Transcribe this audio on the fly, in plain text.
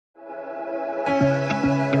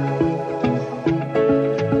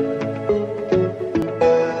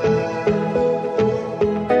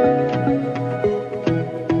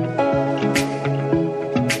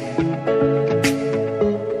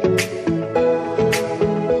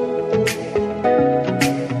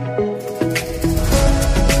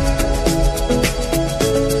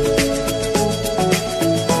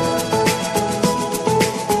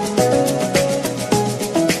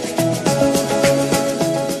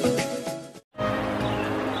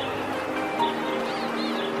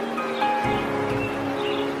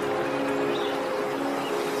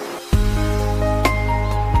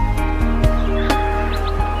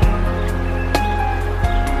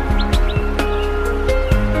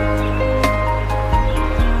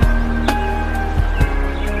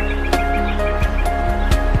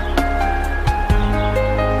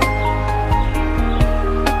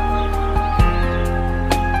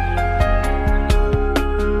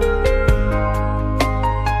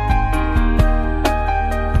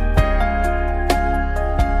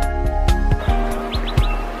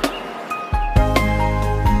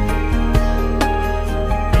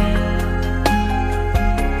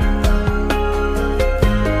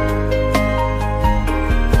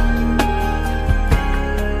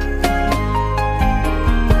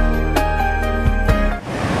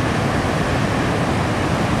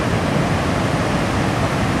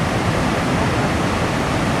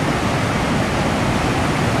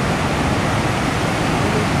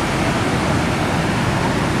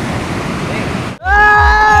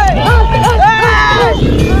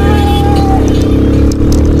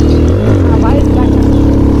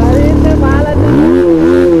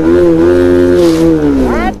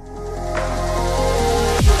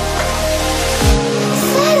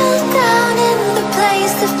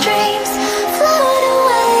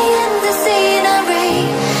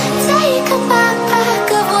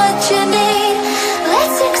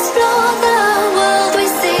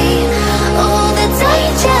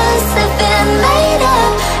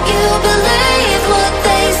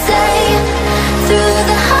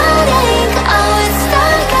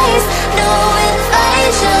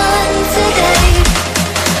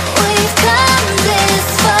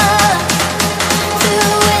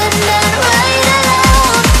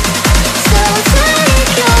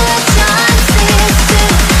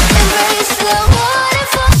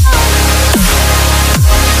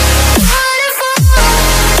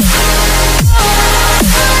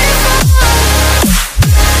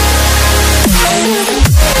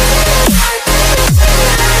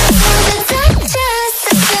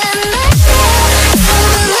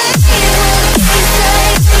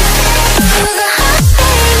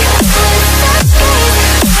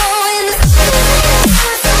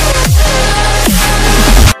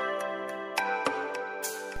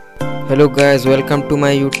Hello guys, welcome to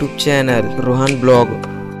my YouTube channel Rohan blog.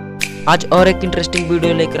 आज और एक इंटरेस्टिंग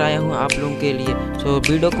वीडियो लेकर आया हूँ आप लोगों के लिए। सो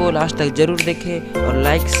वीडियो को लास्ट तक जरूर देखें और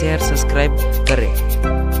लाइक शेयर सब्सक्राइब करें।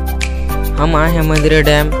 हम आए हैं मंदिरा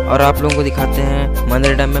डैम और आप लोगों को दिखाते हैं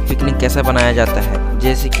मंदिरा डैम में पिकनिक कैसा बनाया जाता है।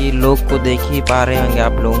 जैसे कि लोग को देख ही पा रहे होंगे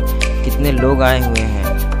आप लोग, कितने लोग आए हुए हैं।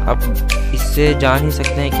 अब इससे जान ही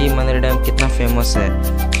सकते हैं कि मंदिरा डैम कितना फेमस है।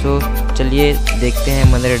 सो चलिए देखते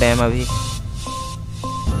हैं मंदिरा डैम। अभी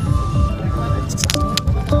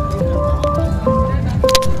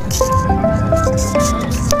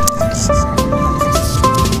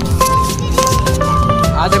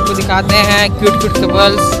आज आपको दिखाते हैं क्यूट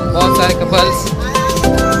कपल्स, बहुत सारे कपल्स।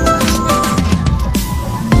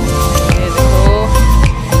 ये देखो,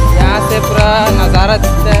 यहाँ से पूरा नज़ारा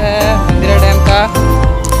दिखता है मंदिरा डैम का।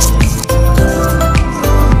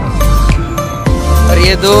 और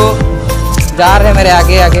ये दो जा रहे हैं मेरे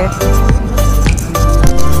आगे आगे।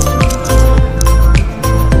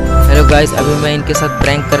 हेलो गाइस, अभी मैं इनके साथ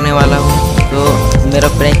प्रैंक करने वाला हूँ। तो मेरा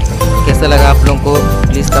प्रैंक कैसा लगा आप लोगों को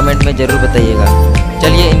प्लीज़ कमेंट में ज़रूर बताइएगा।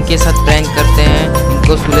 चलिए इनके साथ प्रैंक करते हैं।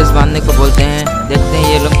 इनको सुलेस बांधने को बोलते हैं, देखते हैं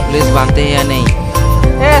ये लोग सुलेस बांधते हैं या नहीं।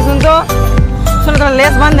 सुन थोड़ा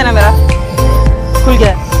लेस बांध देना, मेरा खुल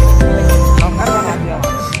गया।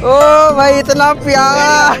 ओ भाई इतना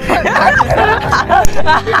प्यार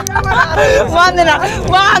बांध देना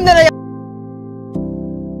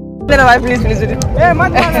भाई, प्लीज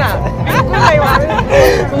मत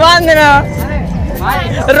बांध देना।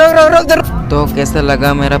 रोक। तो कैसा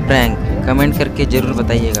लगा मेरा प्रैंक कमेंट करके जरूर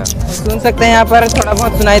बताइएगा। सुन सकते हैं यहाँ पर थोड़ा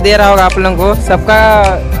बहुत सुनाई दे रहा होगा आप लोगों को। सबका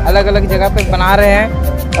अलग अलग जगह पे बना रहे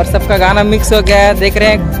हैं और सबका गाना मिक्स हो गया है। देख रहे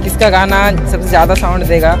हैं किसका गाना सबसे ज़्यादा साउंड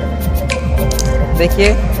देगा।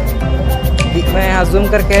 देखिए, मैं यहाँ जूम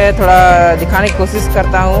करके थोड़ा दिखाने की कोशिश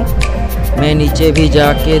करता हूँ। मैं नीचे भी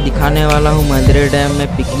जाके दिखाने वाला हूँ मंदिरा डैम में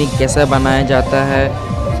पिकनिक कैसा बनाया जाता है।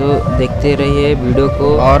 तो देखते रहिए वीडियो को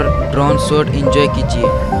और ड्रोन शॉट एंजॉय कीजिए।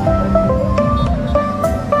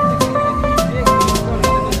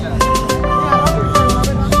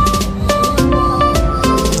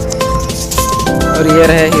 और ये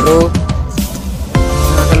रहे हीरो,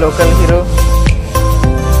 यहाँ का लोकल हीरो।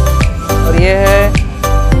 और ये है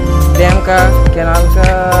डैम का कैनाल का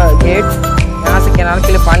गेट, यहाँ से कैनाल के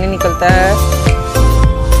लिए पानी निकलता है,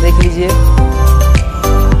 देख लीजिए।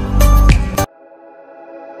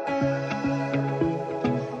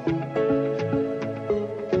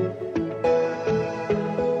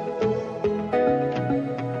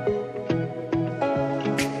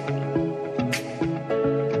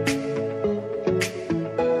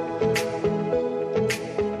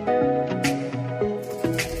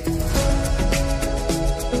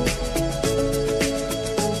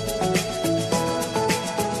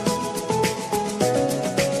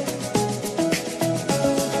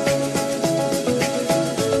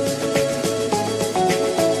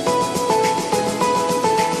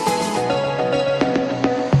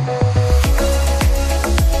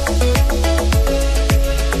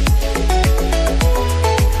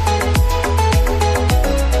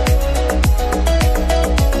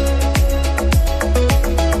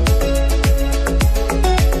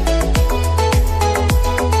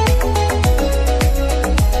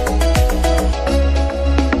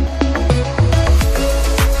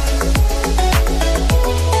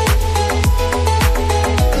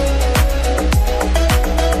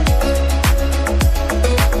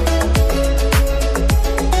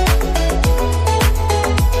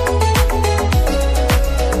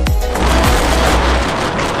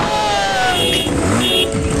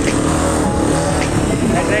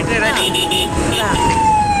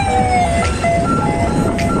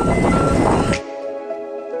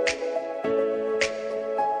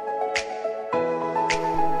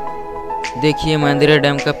 देखिए मंदिरा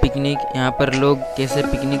डैम का पिकनिक, यहाँ पर लोग कैसे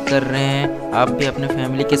पिकनिक कर रहे हैं। आप भी अपने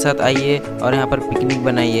फैमिली के साथ आइए और यहाँ पर पिकनिक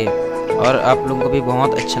बनाइए और आप लोगों को भी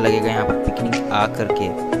बहुत अच्छा लगेगा यहाँ पर पिकनिक आ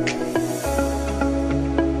करके।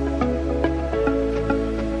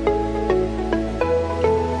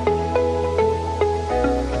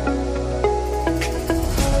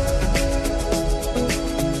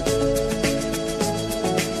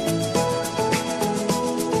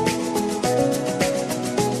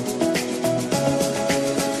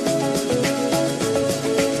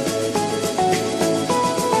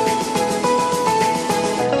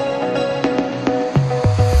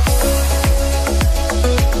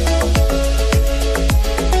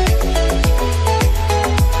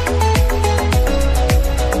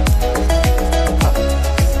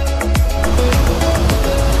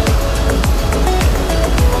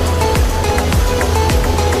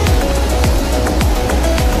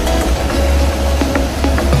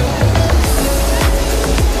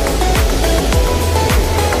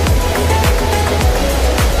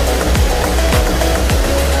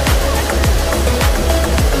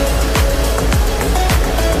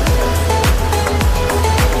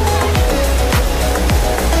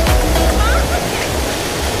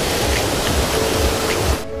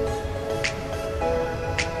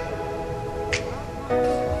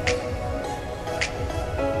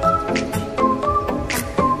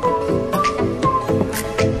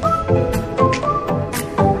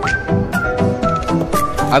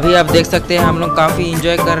 अभी आप देख सकते हैं हम लोग काफ़ी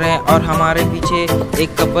इंजॉय कर रहे हैं और हमारे पीछे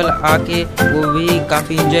एक कपल आके वो भी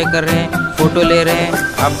काफ़ी इंजॉय कर रहे हैं, फ़ोटो ले रहे हैं।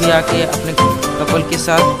 आप भी आके अपने कपल के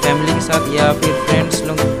साथ, फैमिली के साथ या फिर फ्रेंड्स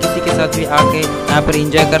लोग किसी के साथ भी आके यहाँ पर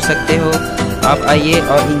इंजॉय कर सकते हो। आप आइए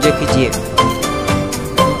और इंजॉय कीजिए।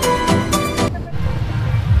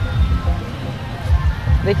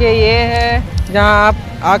 देखिए ये है जहाँ आप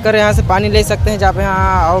आकर यहाँ से पानी ले सकते हैं। जहाँ पे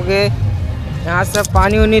यहाँ आओगे, यहाँ सब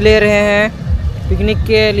पानी उनी ले रहे हैं पिकनिक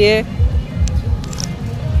के लिए।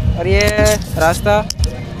 और ये रास्ता,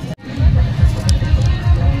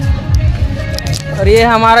 और ये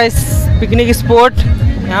हमारा इस पिकनिक स्पॉट।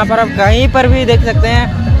 यहाँ पर आप कहीं पर भी देख सकते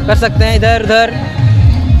हैं, कर सकते हैं इधर उधर।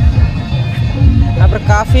 यहाँ पर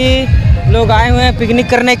काफ़ी लोग आए हुए हैं पिकनिक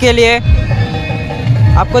करने के लिए।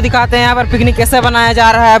 आपको दिखाते हैं यहाँ पर पिकनिक कैसे बनाया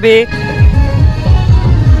जा रहा है अभी।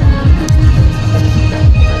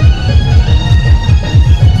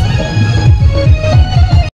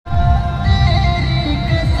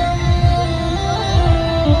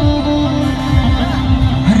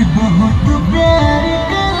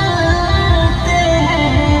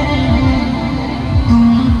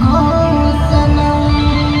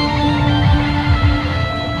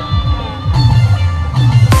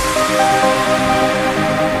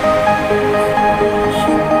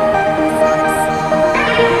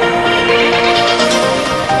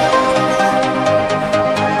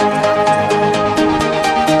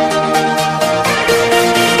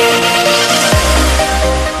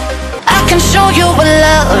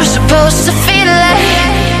 love's supposed to feel like.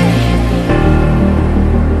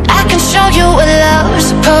 I can show you what love's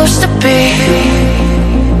supposed to be.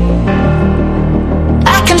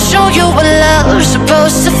 I can show you what love's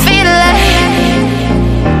supposed to feel like.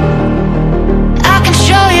 I can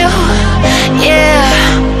show you, yeah.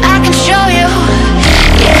 I can show you,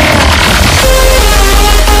 yeah.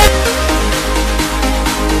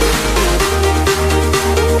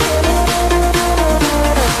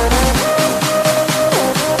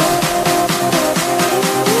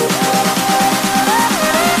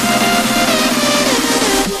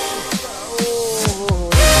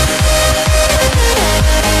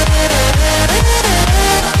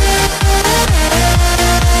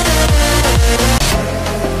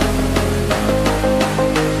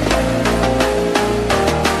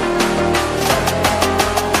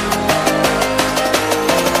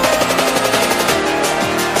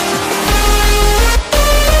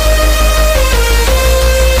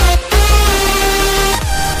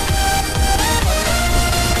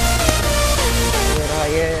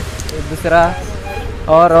 दूसरा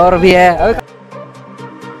और भी है।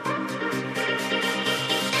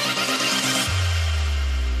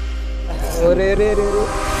 अरे रे रे रे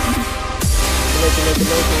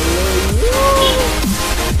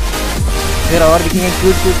फिर और दिखेंगे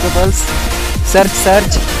क्यूट क्यूट कपल्स।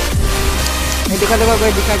 सर्च नहीं दिखा, देखो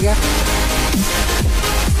कोई दिखा क्या?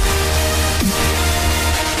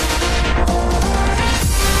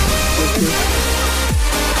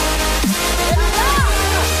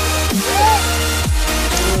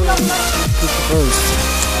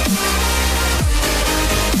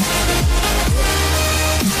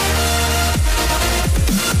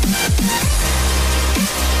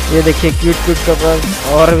 ये देखिए क्यूट क्यूट कपल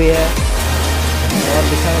और भी है, और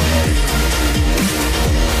दिखा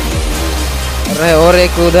रहे, और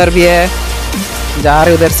एक उधर भी है, जा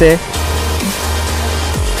रहे उधर से।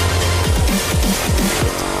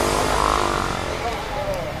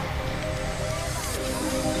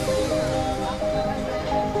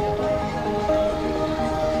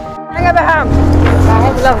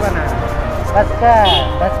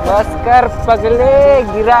 बस कर पगले,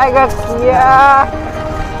 गिराएगा किया।